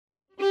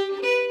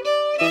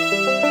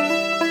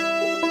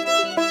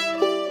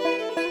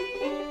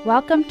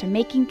Welcome to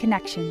Making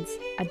Connections,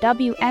 a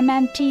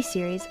WMMT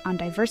series on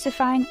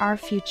diversifying our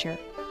future.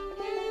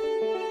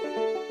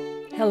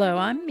 Hello,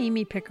 I'm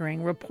Mimi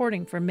Pickering,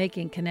 reporting for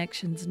Making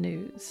Connections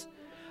News.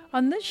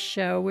 On this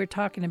show, we're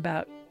talking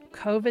about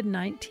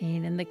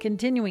COVID-19 and the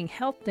continuing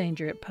health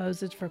danger it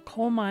poses for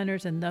coal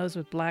miners and those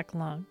with black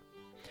lung.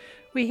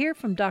 We hear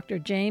from Dr.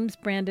 James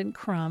Brandon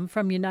Crum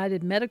from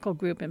United Medical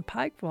Group in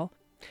Pikeville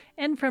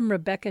and from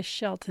Rebecca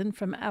Shelton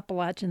from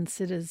Appalachian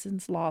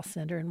Citizens Law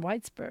Center in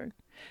Whitesburg.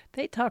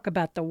 They talk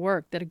about the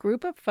work that a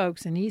group of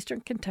folks in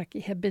eastern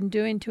Kentucky have been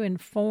doing to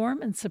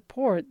inform and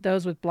support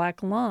those with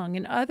black lung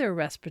and other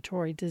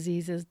respiratory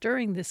diseases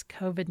during this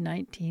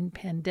COVID-19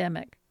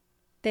 pandemic.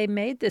 They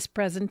made this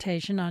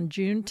presentation on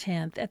June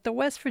 10th at the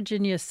West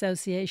Virginia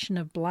Association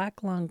of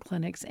Black Lung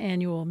Clinics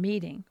annual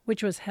meeting,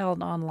 which was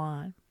held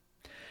online.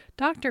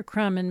 Dr.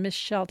 Crum and Ms.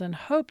 Shelton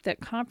hoped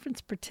that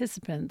conference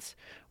participants,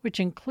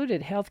 which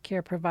included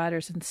healthcare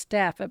providers and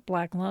staff at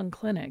black lung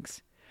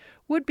clinics,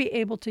 would be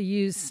able to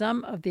use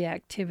some of the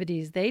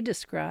activities they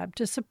described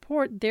to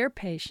support their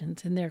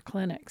patients in their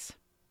clinics.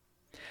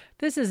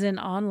 This is an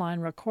online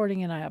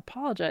recording, and I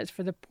apologize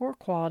for the poor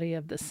quality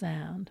of the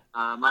sound.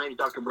 My name is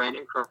Dr.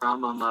 Brandon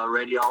Crum. I'm a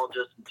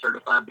radiologist and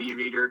certified bee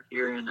reader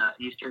here in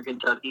eastern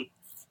Kentucky.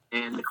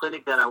 And the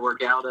clinic that I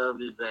work out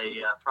of is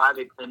a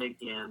private clinic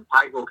in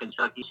Pikeville,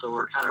 Kentucky. So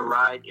we're kind of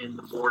right in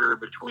the border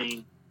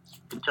between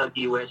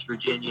Kentucky, West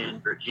Virginia,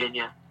 and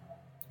Virginia.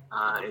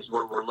 Is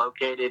where we're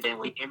located, and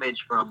we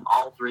image from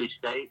all three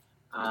states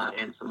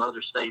and some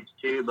other states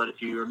too. But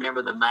if you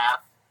remember the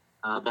map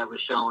that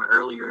was shown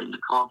earlier in the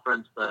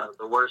conference,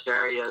 the worst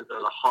areas are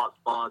the hot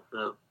spots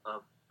of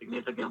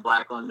significant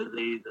black lung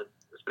disease, and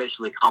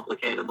especially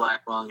complicated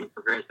black lung and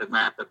progressive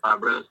massive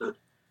fibrosis.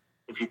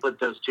 If you put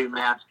those two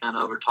maps kind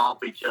of over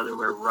top of each other,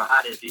 we're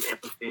right at the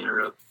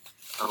epicenter of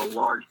a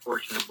large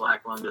portion of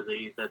black lung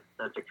disease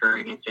that's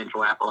occurring in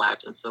central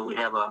Appalachia. So we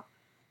have a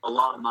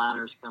lot of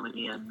miners coming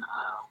in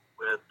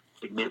with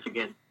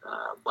significant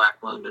black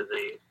lung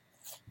disease.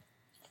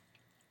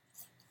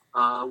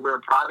 We're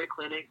a private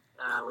clinic.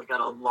 We've got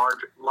a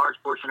large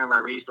portion of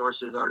our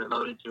resources are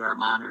devoted to our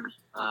miners,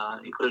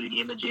 including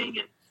imaging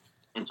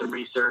and some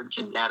research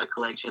and data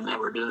collection that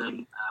we're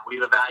doing.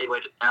 We've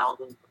evaluated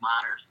thousands of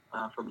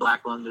miners for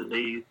black lung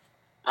disease.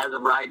 As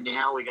of right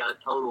now, we got a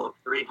total of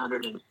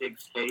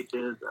 306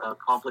 cases of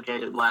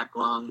complicated black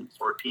lung,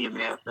 or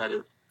PMF, that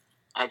is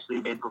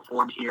actually been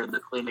performed here in the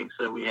clinic.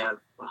 So we have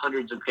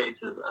hundreds of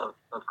cases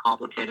of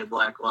complicated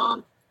black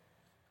lung.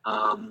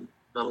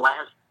 The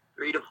last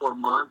 3 to 4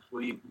 months,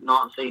 we've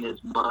not seen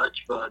as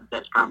much, but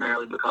that's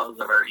primarily because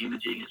of our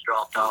imaging has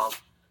dropped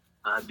off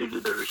due to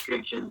the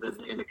restrictions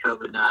in the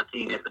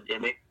COVID-19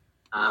 epidemic.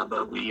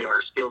 But we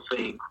are still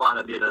seeing quite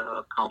a bit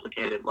of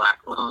complicated black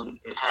lung.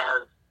 It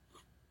has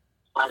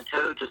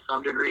plateaued to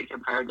some degree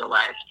compared to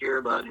last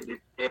year, but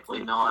it's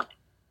definitely not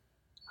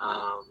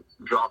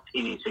dropped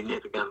any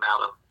significant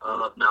amount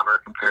of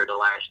number compared to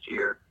last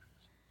year.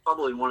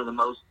 Probably one of the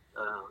most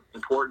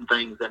important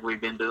things that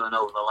we've been doing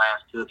over the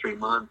last 2 or 3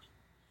 months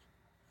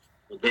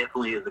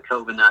definitely is the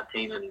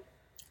COVID-19 and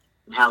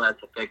how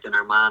that's affecting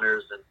our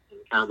miners and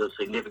kind of the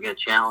significant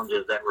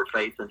challenges that we're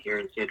facing here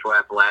in Central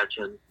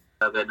Appalachia.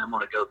 And I'm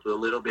going to go through a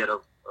little bit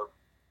of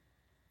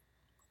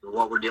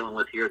what we're dealing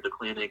with here at the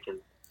clinic and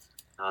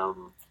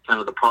kind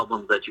of the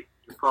problems that you're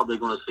probably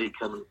going to see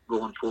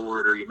going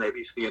forward, or you may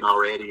be seeing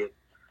already, and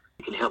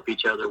you can help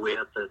each other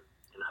with, and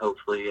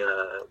hopefully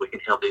we can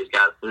help these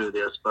guys through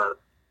this.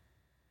 But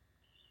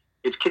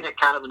it's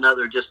kind of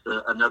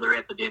another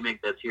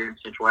epidemic that's here in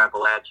Central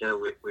Appalachia.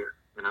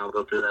 And I'll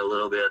go through that a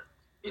little bit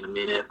in a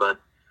minute, but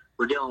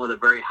we're dealing with a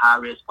very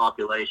high-risk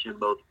population,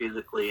 both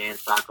physically and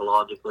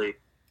psychologically.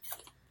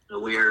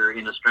 We're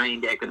in a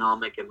strained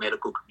economic and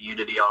medical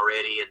community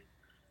already, and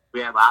we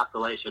have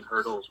isolation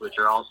hurdles, which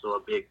are also a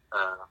big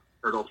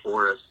hurdle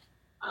for us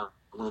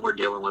when we're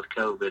dealing with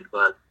COVID.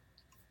 But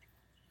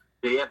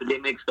the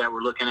epidemics that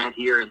we're looking at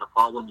here and the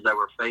problems that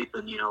we're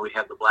facing, we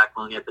have the black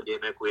lung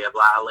epidemic. We have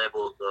high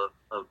levels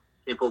of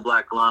simple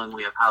black lung.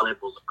 We have high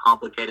levels of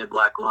complicated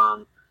black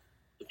lung,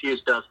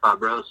 diffuse dust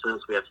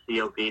fibrosis. We have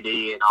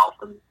COPD, and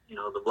often,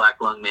 the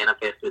black lung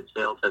manifests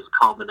itself as a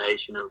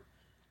combination of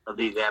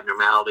these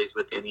abnormalities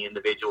within the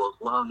individual's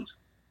lungs.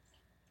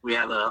 We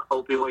have an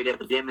opioid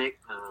epidemic,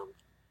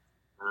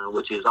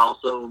 which is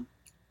also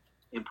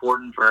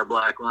important for our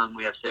black lung.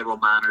 We have several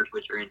miners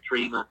which are in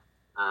treatment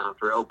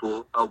for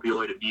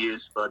opioid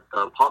abuse, but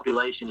the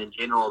population in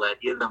general that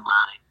isn't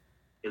mining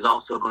is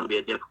also going to be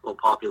a difficult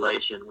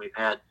population. We've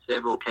had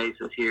several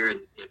cases here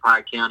in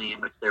Pike County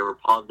in which there were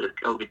positive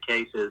COVID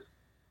cases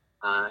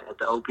at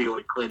the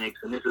opioid clinics,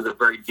 and this is a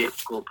very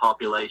difficult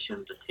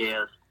population to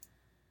test,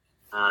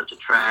 to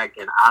track,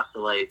 and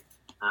isolate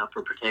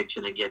for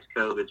protection against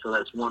COVID. So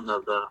that's one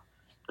of the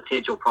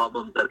potential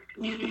problems that the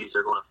communities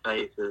are going to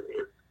face.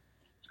 It's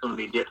going to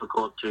be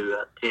difficult to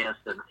test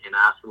and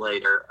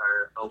isolate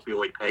our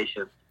opioid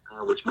patients,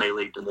 which may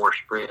lead to more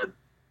spread.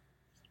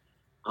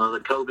 The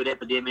COVID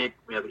epidemic,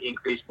 we have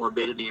increased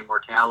morbidity and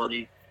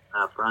mortality.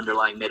 for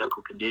underlying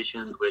medical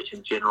conditions, which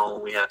in general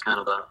we have kind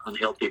of an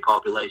unhealthy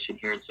population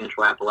here in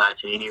Central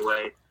Appalachia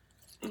anyway.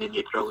 And then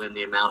you throw in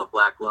the amount of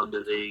black lung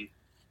disease,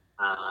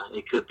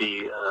 it could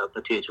be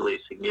potentially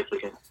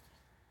significant.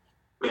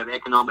 We have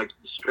economic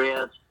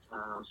distress,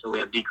 so we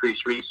have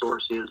decreased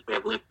resources, we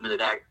have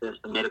limited access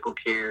to medical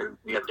care,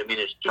 we have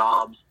diminished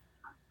jobs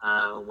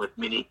with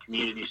many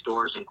community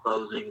stores and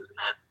closings, and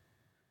that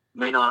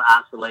may not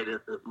isolate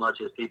us as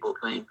much as people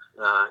think,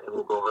 and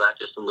we'll go over that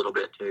just a little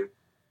bit too.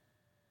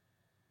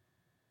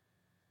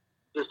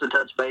 Just to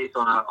touch base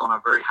on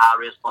a very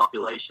high-risk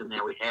population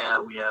that we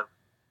have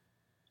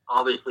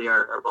obviously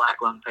our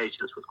black lung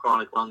patients with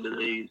chronic lung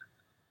disease,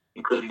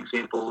 including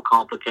simple,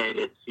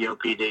 complicated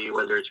COPD,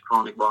 whether it's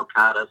chronic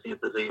bronchitis,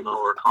 emphysema,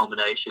 or a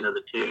combination of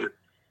the two,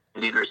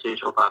 and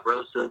interstitial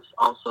fibrosis.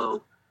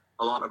 Also,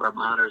 a lot of our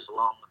minors,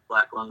 along with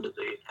black lung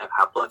disease, have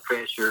high blood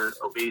pressure,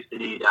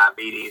 obesity,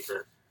 diabetes,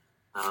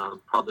 and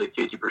probably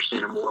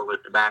 50% or more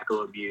with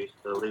tobacco abuse.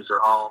 So these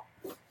are all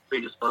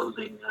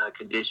predisposing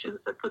conditions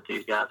that put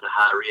these guys at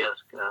high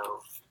risk.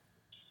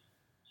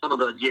 Some of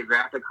the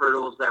geographic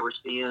hurdles that we're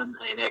seeing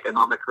and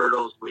economic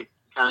hurdles, we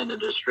kind of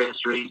in a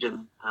distressed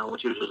region,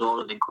 which has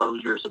resulted in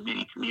closures of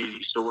many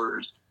community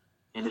stores.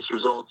 And this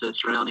results in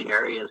surrounding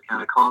areas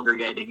kind of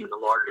congregating in the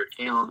larger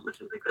towns,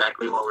 which is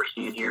exactly what we're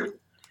seeing here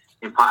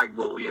in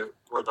Pikeville.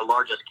 We're the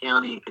largest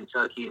county in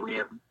Kentucky, and we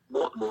have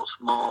multiple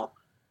small,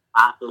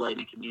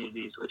 isolated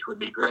communities, which would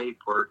be great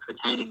for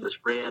containing the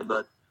spread.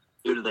 But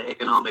due to the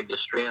economic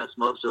distress,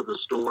 most of the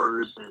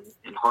stores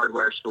and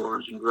hardware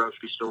stores and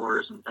grocery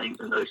stores and things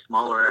in those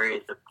smaller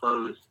areas have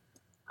closed.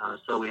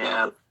 So we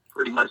have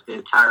pretty much the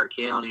entire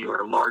county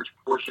or a large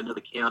portion of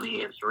the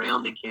county and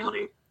surrounding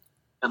county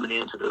coming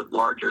into the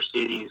larger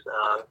cities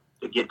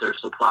to get their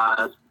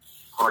supplies,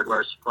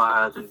 hardware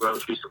supplies and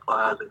grocery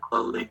supplies and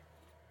clothing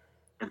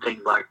and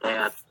things like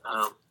that.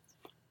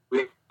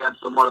 We have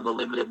somewhat of a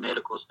limited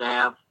medical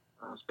staff,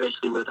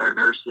 especially with our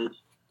nurses.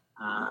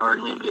 Our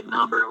limited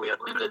number. We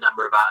have a limited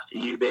number of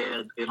ICU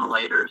beds,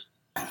 ventilators,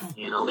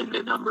 and a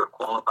limited number of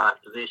qualified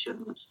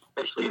physicians,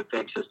 especially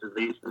infectious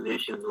disease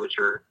physicians, which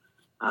are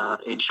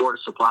in short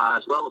supply,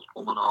 as well as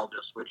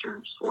pulmonologists, which are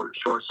in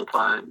short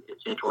supply in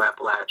Central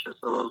Appalachia.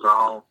 So those are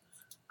all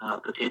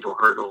potential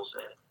hurdles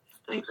and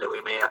things that we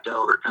may have to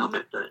overcome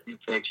if the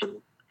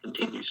infection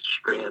continues to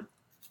spread.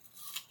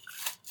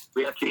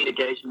 We have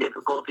communication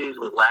difficulties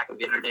with lack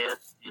of internet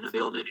and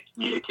ability to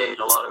communicate.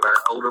 A lot of our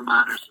older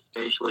miners,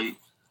 especially,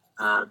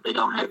 they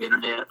don't have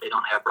internet. They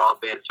don't have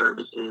broadband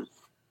services.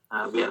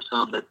 We have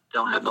some that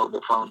don't have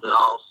mobile phones at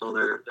all, so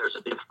there's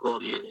a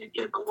difficulty in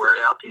getting the word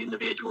out to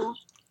individuals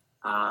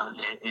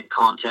and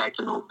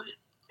contacting them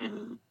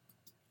and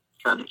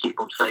trying to keep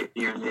them safe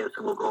during this,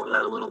 and we'll go over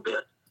that a little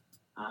bit.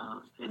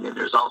 And then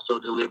there's also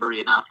delivery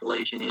and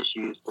isolation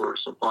issues for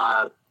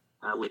supplies,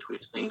 which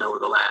we've seen over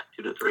the last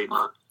 2 to 3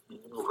 months. And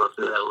we'll go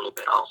through that a little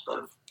bit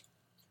also.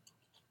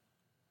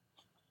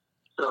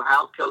 So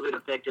how's COVID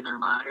affecting our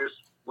miners?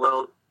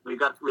 Well, we've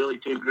got really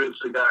two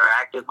groups. We've got our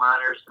active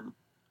miners, and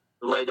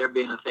the way they're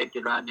being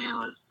affected right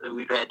now is that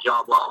we've had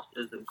job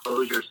losses and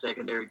closures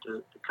secondary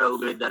to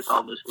COVID. That's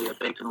obviously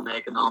affecting them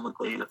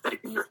economically and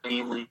affecting their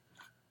family.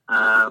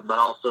 But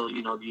also,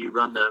 you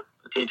run the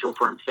potential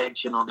for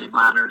infection on the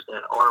miners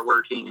that are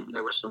working, and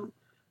there were some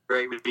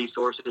great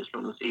resources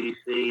from the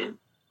CDC and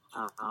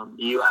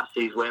the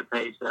UIC's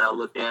webpage that I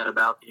looked at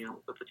about,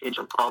 the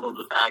potential problems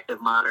with active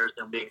miners,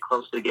 them being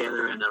close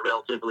together in a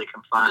relatively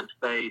confined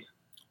space.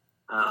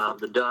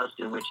 The dust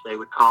in which they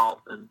would cough,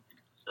 and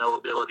no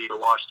ability to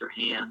wash their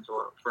hands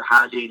or for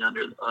hygiene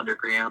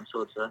underground.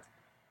 So it's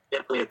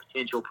definitely a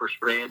potential for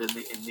spread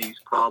in these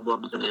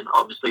problems. And then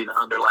obviously the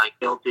underlying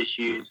health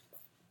issues,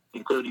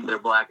 including their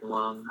black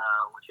lung,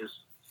 which is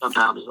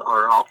sometimes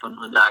are often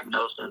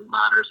undiagnosed in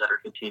miners that are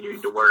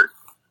continuing to work.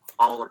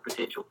 All are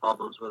potential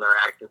problems with our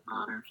active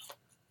miners.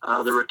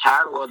 The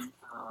retired one,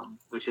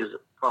 which is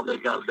probably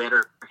got a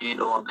better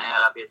handle on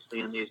that. I've been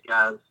seeing these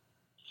guys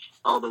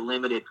all but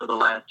limited for the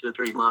last 2 or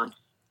 3 months,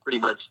 pretty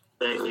much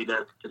daily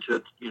to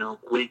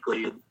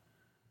weekly. And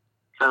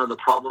kind of the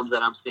problems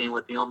that I'm seeing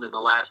with them in the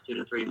last 2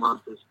 to 3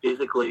 months is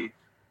physically,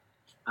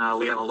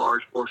 we have a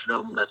large portion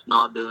of them that's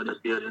not doing as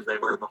good as they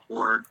were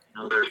before.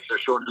 Their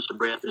shortness of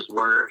breath is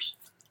worse.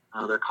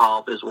 Their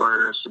cough is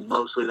worse, and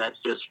mostly that's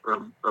just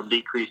from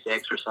decreased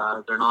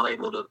exercise. They're not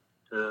able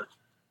to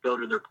go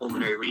to their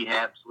pulmonary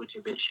rehabs, which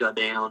have been shut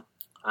down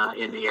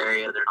in the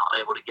area. They're not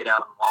able to get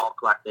out and walk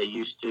like they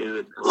used to,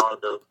 and a lot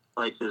of the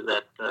places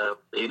that the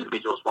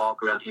individuals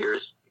walk around here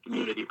is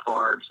community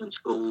parks and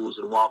schools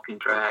and walking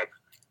tracks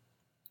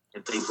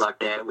and things like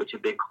that, which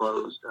have been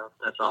closed.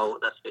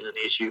 That's been an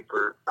issue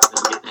for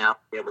them getting out,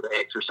 be able to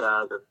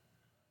exercise and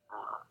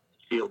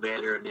feel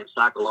better. And then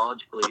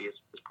psychologically, it's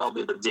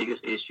probably the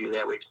biggest issue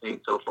that we've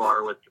seen so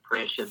far with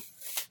depression,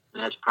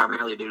 and that's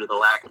primarily due to the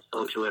lack of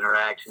social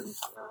interactions.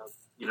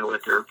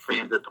 With their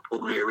friends at the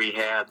pulmonary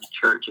rehab, the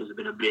church has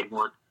been a big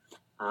one.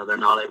 They're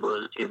not able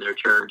to attend their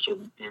church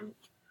and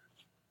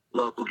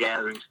local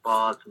gathering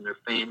spots, and their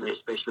family,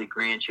 especially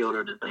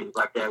grandchildren and things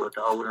like that with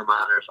the older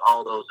miners.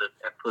 All those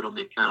have put them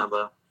in kind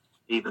of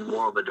even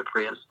more of a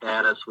depressed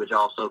status, which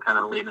also kind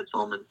of limits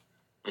them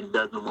and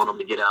doesn't want them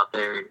to get out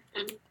there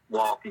and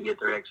walk and get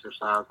their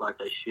exercise like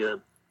they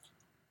should.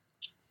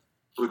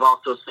 We've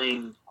also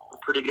seen a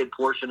pretty good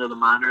portion of the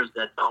miners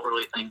that don't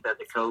really think that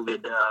the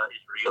COVID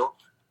is real.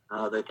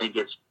 They think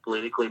it's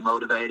politically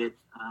motivated,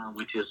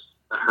 which is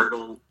a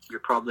hurdle you're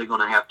probably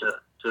going to have to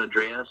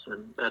address.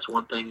 And that's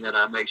one thing that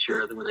I make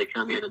sure that when they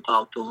come in and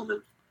talk to them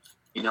is,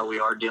 we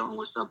are dealing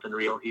with something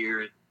real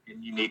here,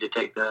 and you need to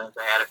take the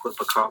adequate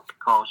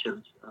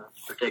precautions to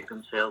protect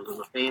themselves and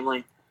the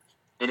family.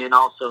 And then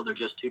also they're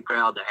just too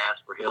proud to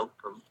ask for help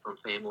from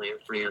family and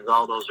friends.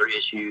 All those are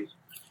issues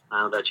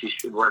that you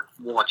should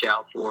watch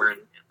out for, and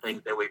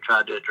things that we've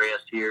tried to address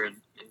here. And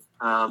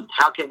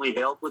how can we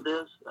help with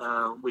this?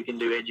 We can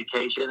do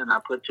education, and I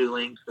put 2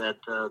 links that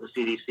the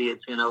CDC had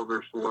sent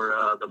over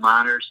for the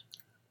miners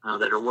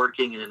that are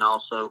working, and then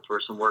also for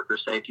some worker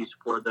safety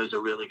support. Those are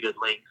really good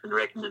links and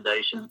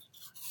recommendations.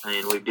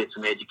 And we did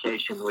some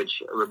education,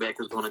 which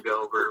Rebecca's going to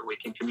go over. We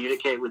can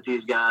communicate with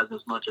these guys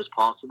as much as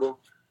possible,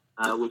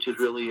 which is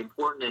really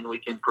important, and we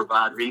can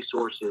provide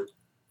resources,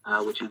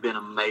 which has been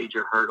a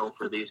major hurdle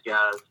for these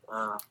guys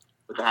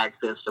with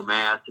access to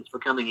masks. It's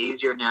becoming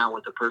easier now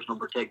with the personal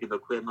protective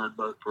equipment,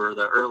 but for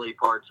the early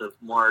parts of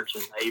March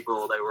and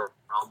April, they were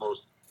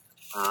almost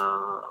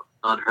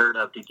unheard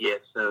of to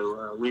get.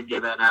 So we've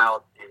given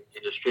out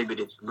and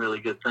distributed some really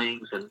good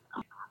things, and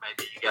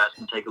maybe you guys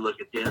can take a look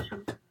at this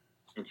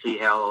and see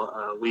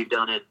how we've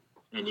done it,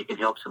 and you can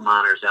help some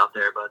miners out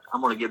there. But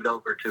I'm going to give it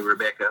over to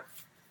Rebecca.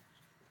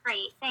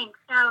 Great, thanks.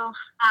 So,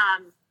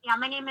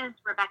 my name is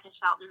Rebecca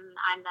Shelton.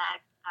 I'm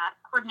the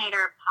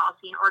coordinator of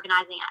policy and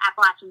organizing at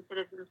Appalachian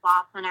Citizens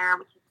Law Center,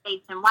 which is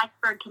based in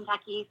Whitesburg,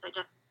 Kentucky, so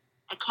just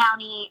a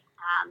county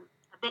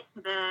a bit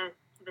to the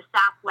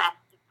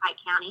southwest of Pike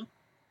County.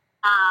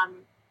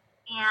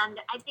 And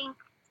I think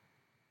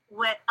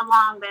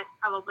along with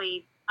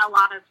probably a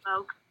lot of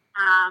folks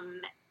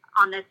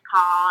on this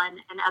call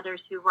and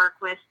others who work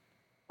with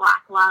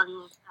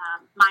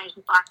miners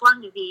with black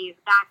lung disease,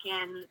 back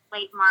in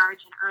late March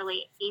and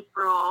early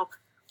April,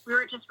 we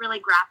were just really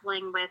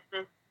grappling with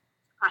this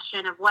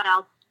question of what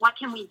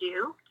can we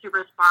do to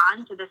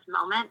respond to this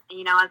moment?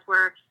 As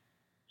we're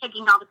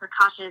taking all the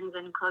precautions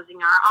and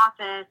closing our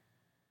office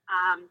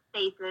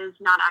spaces,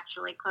 not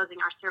actually closing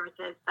our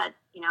services, but,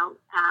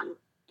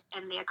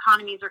 and the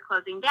economies are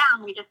closing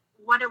down,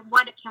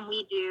 what can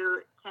we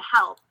do to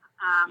help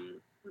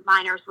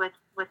miners with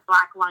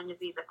black lung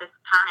disease at this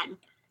time?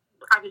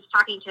 I was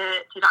talking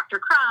to Dr.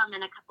 Crum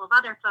and a couple of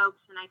other folks,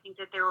 and I think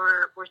that there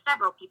were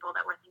several people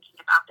that were thinking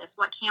about this.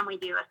 What can we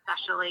do,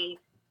 especially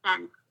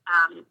since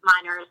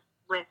miners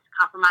with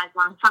compromised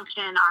lung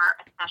function are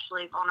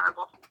especially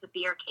vulnerable to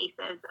severe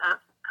cases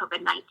of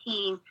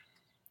COVID-19?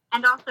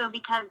 And also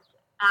because,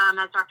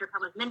 as Dr.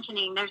 Crum was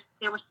mentioning,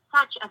 there was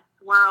such a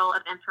swirl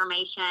of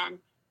information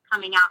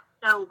coming out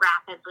so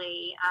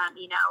rapidly.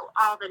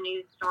 All the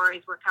news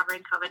stories were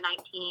covering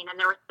COVID-19, and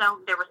there was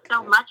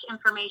so much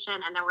information,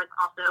 and there was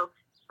also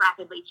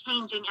rapidly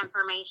changing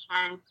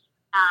information,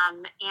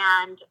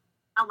 and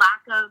a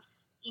lack of,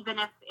 even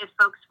if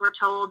folks were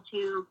told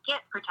to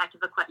get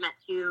protective equipment,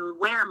 to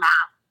wear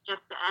masks,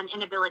 just an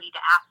inability to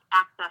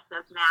access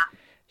those masks.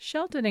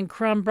 Shelton and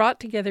Crum brought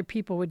together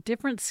people with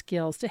different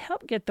skills to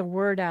help get the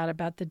word out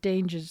about the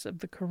dangers of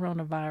the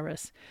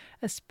coronavirus,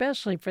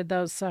 especially for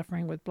those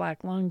suffering with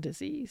black lung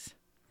disease.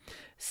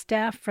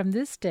 Staff from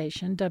this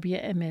station,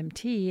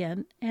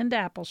 WMMT and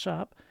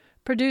Appalshop,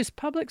 produce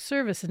public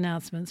service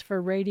announcements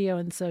for radio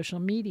and social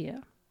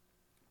media.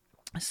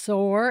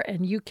 SOAR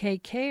and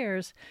UK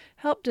Cares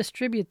help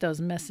distribute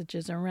those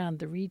messages around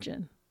the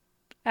region.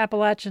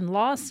 Appalachian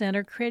Law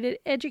Center created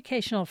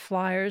educational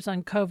flyers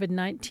on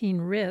COVID-19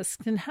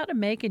 risks and how to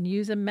make and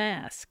use a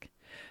mask.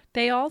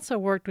 They also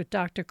worked with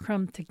Dr.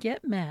 Crum to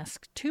get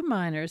masks to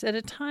miners at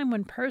a time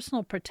when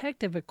personal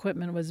protective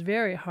equipment was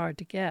very hard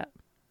to get.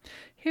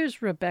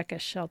 Here's Rebecca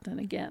Shelton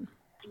again.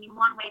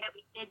 One way that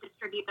we did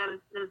distribute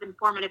those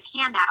informative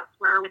handouts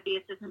were with the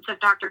assistance of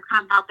Dr.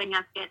 Crum helping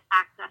us get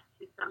access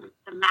to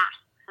some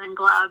masks and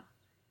gloves.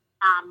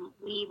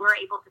 We were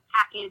able to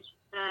package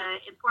the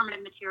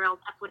informative materials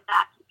up with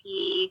that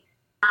PPE,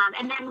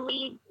 and then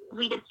we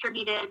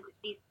distributed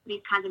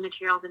these kinds of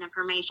materials and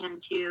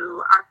information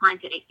to our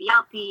clients at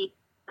ACLC,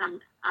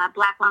 some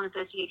Black Lung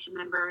Association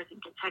members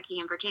in Kentucky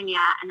and Virginia,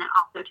 and then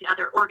also to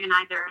other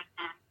organizers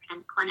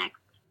and clinics.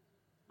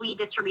 We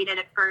distributed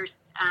it first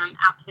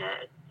out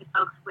to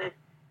folks with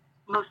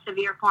most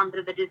severe forms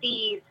of the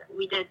disease.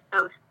 We did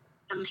both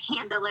some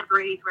hand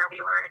deliveries where we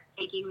were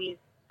taking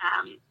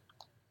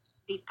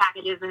these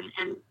packages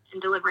and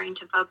delivering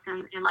to folks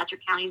in Letcher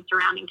County and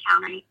surrounding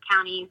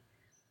counties.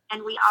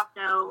 And we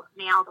also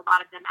mailed a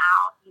lot of them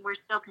out. We're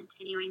still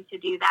continuing to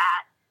do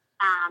that.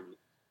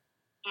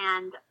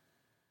 And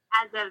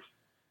as of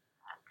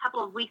a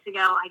couple of weeks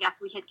ago, I guess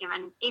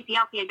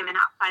ACLC had given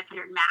out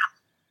 500 masks.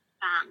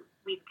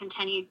 We've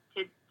continued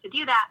to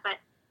do that, but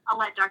I'll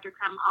let Dr.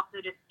 Crum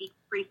also just speak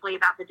briefly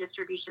about the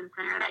distribution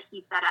center that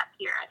he set up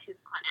here at his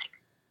clinic.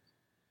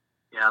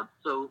 Yeah,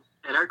 so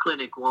at our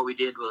clinic, what we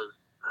did was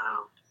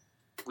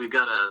we've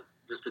got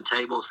just a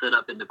table set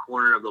up in the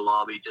corner of the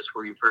lobby just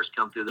where you first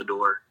come through the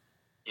door.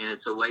 And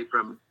it's away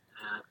from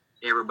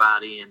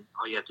everybody, and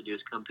all you have to do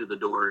is come through the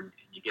door, and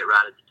you get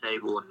right at the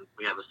table. And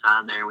we have a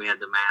sign there, and we have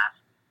the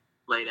mask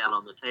laid out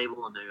on the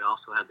table, and then we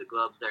also have the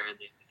gloves there, and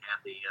then we have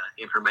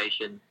the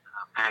information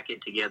packet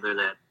together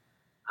that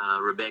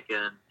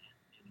Rebecca and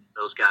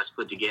those guys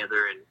put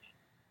together, and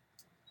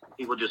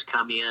people just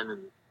come in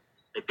and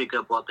they pick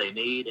up what they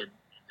need, and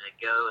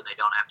they go, and they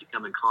don't have to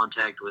come in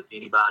contact with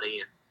anybody.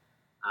 And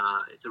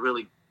it's a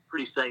really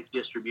pretty safe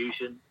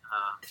distribution.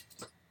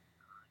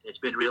 It's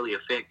been really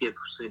effective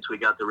since we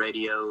got the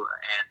radio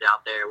ads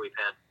out there.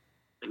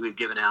 We've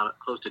given out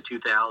close to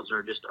 2,000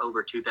 or just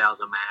over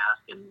 2,000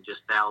 masks and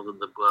just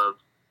thousands of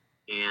gloves,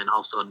 and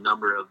also a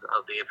number of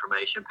the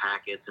information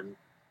packets. And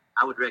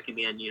I would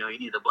recommend,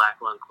 any of the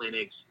black lung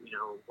clinics,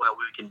 what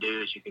we can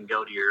do is you can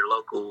go to your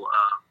local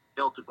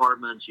health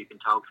departments. You can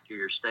talk to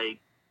your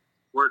state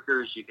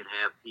workers. You can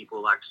have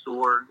people like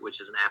SOAR, which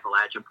is an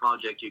Appalachian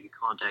project. You can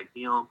contact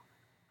them.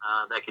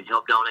 That can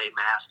help donate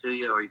masks to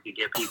you, or you could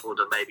get people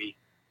to maybe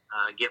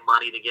get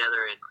money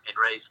together and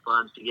raise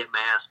funds to get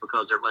masks,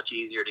 because they're much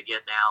easier to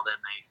get now than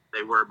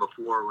they were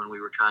before when we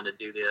were trying to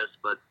do this.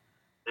 But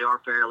they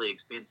are fairly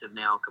expensive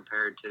now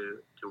compared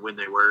to when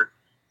they were.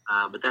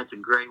 But that's a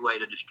great way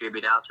to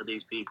distribute out to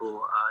these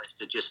people, is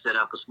to just set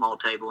up a small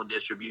table and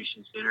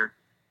distribution center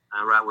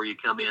right where you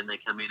come in. They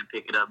come in and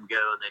pick it up and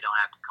go, and they don't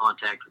have to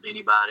contact with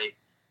anybody.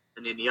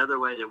 And then the other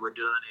way that we're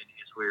doing it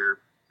is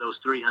those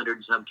 300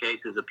 and some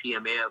cases of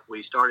PMF,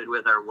 we started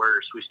with our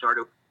worst. We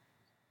started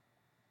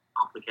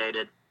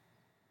complicated.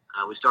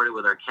 We started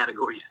with our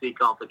category C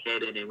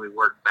complicated, and we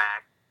worked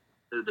back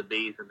through the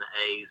B's and the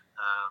A's,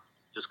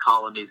 just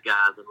calling these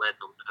guys and letting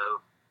them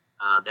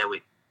know that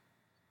we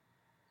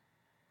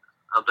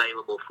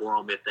available for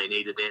them if they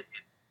needed it,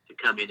 and to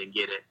come in and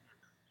get it.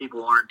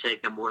 People aren't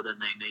taking more than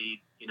they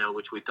need,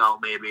 which we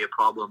thought may be a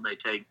problem. They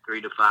take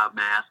 3 to 5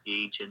 masks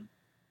each, and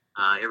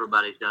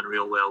everybody's done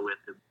real well with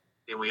them.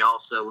 And we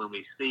also, when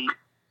we see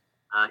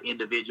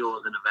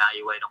individuals and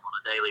evaluate them on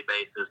a daily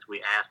basis,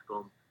 we ask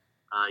them,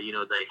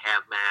 they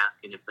have masks,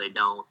 and if they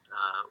don't,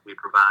 we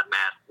provide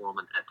masks for them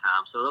at that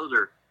time. So those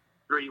are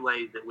 3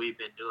 ways that we've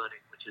been doing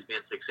it, which has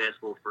been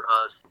successful for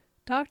us.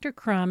 Dr.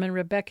 Crum and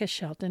Rebecca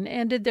Shelton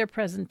ended their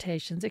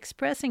presentations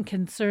expressing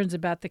concerns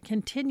about the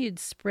continued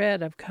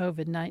spread of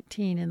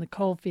COVID-19 in the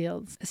coal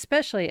fields,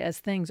 especially as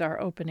things are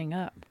opening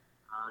up.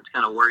 It's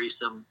kind of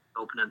worrisome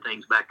opening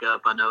things back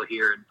up. I know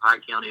here in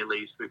Pike County, at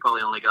least, we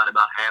probably only got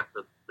about half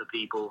the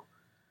people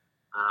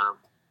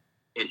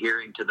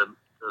adhering to the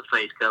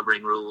face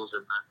covering rules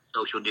and the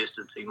social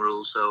distancing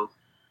rules. So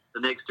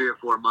the next 3 or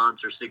 4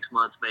 months or 6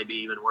 months may be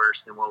even worse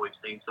than what we've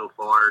seen so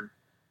far.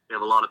 We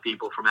have a lot of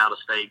people from out of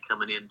state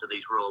coming into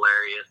these rural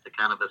areas to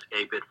kind of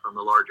escape it from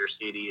the larger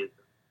cities.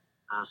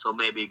 So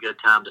maybe a good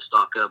time to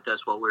stock up.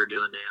 That's what we're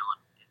doing now,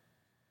 and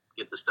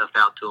get the stuff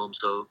out to them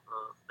so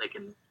they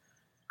can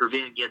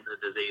prevent getting the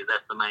disease.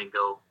 That's the main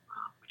goal.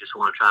 We just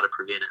want to try to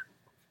prevent it.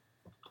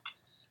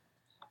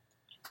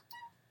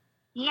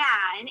 Yeah,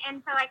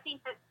 and so I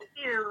think that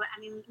too,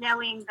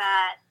 knowing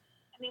that,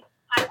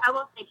 I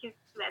will say too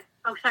that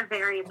folks are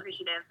very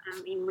appreciative.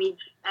 We've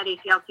at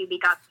ACL2B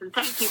got some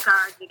thank you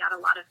cards. We got a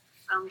lot of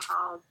phone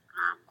calls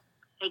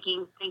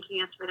thanking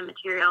us for the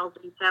materials.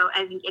 And so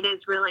I think it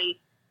is really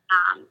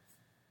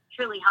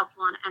truly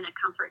helpful and a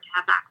comfort to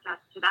have access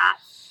to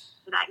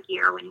that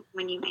gear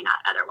when you may not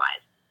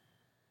otherwise.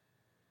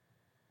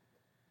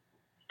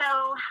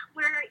 So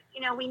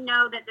we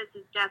know that this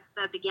is just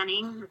the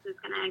beginning. This is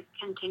going to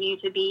continue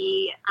to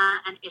be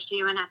an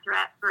issue and a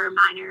threat for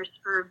miners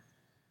for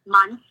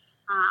months,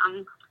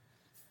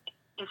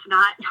 if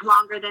not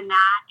longer than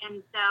that.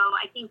 And so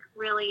I think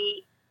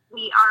really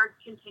we are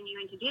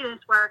continuing to do this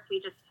work. We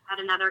just had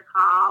another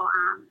call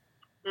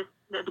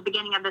at the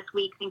beginning of this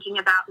week thinking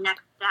about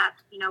next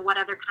steps, what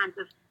other kinds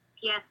of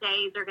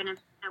PSAs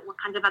what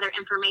kinds of other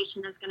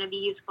information is going to be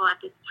useful at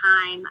this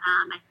time.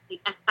 I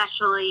think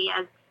especially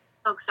as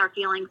folks are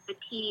feeling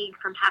fatigued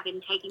from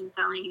having taken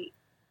so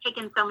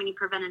many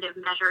preventative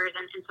measures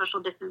and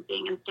social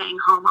distancing and staying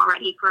home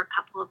already for a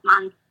couple of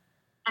months.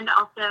 And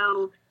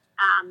also,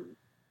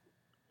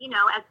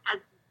 as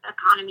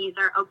economies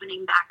are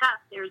opening back up,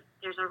 there's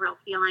a real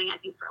feeling, I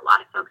think, for a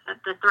lot of folks that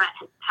the threat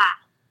has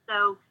passed.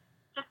 So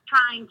just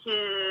trying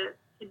to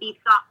be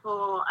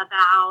thoughtful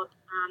about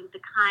the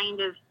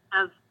kind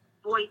of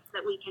voice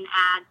that we can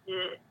add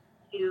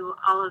to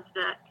all of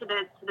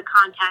the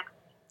context,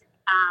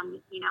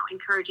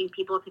 encouraging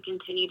people to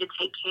continue to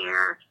take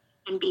care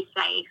and be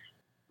safe.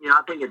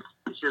 I think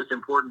it's just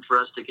important for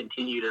us to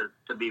continue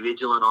to be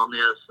vigilant on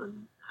this,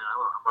 and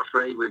I'm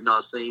afraid we've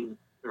not seen,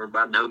 or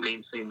by no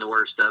means seen, the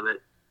worst of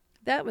it.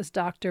 That was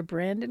Dr.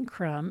 Brandon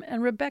Crum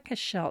and Rebecca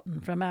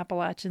Shelton from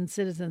Appalachian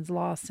Citizens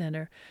Law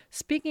Center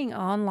speaking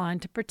online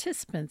to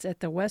participants at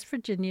the West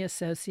Virginia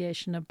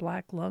Association of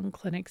Black Lung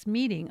Clinics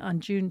meeting on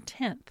June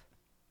 10th.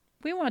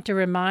 We want to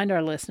remind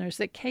our listeners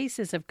that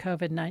cases of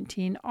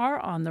COVID-19 are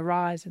on the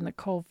rise in the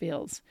coal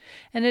fields,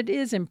 and it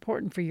is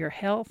important for your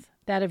health,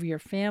 that of your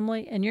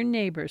family and your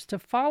neighbors, to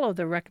follow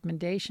the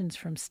recommendations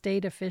from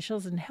state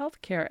officials and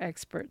healthcare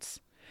experts.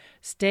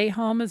 Stay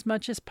home as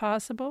much as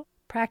possible.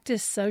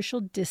 Practice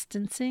social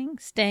distancing,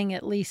 staying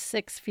at least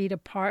 6 feet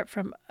apart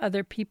from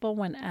other people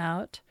when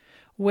out.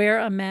 Wear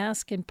a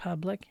mask in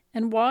public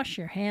and wash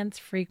your hands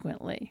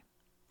frequently.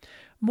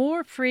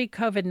 More free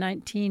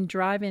COVID-19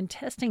 drive-in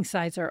testing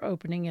sites are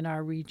opening in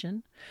our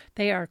region.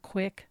 They are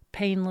quick,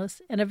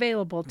 painless, and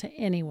available to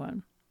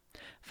anyone.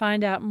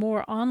 Find out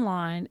more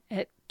online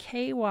at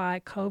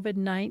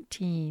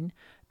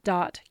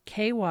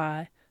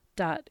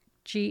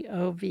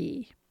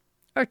kycovid19.ky.gov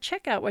or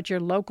check out what your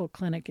local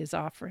clinic is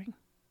offering.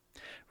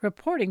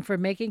 Reporting for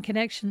Making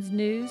Connections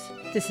News,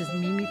 this is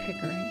Mimi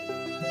Pickering.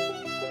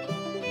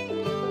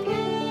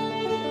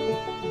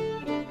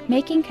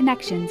 Making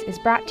Connections is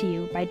brought to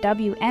you by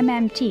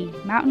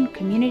WMMT Mountain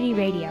Community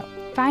Radio.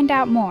 Find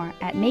out more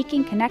at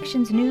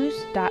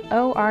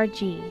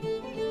makingconnectionsnews.org.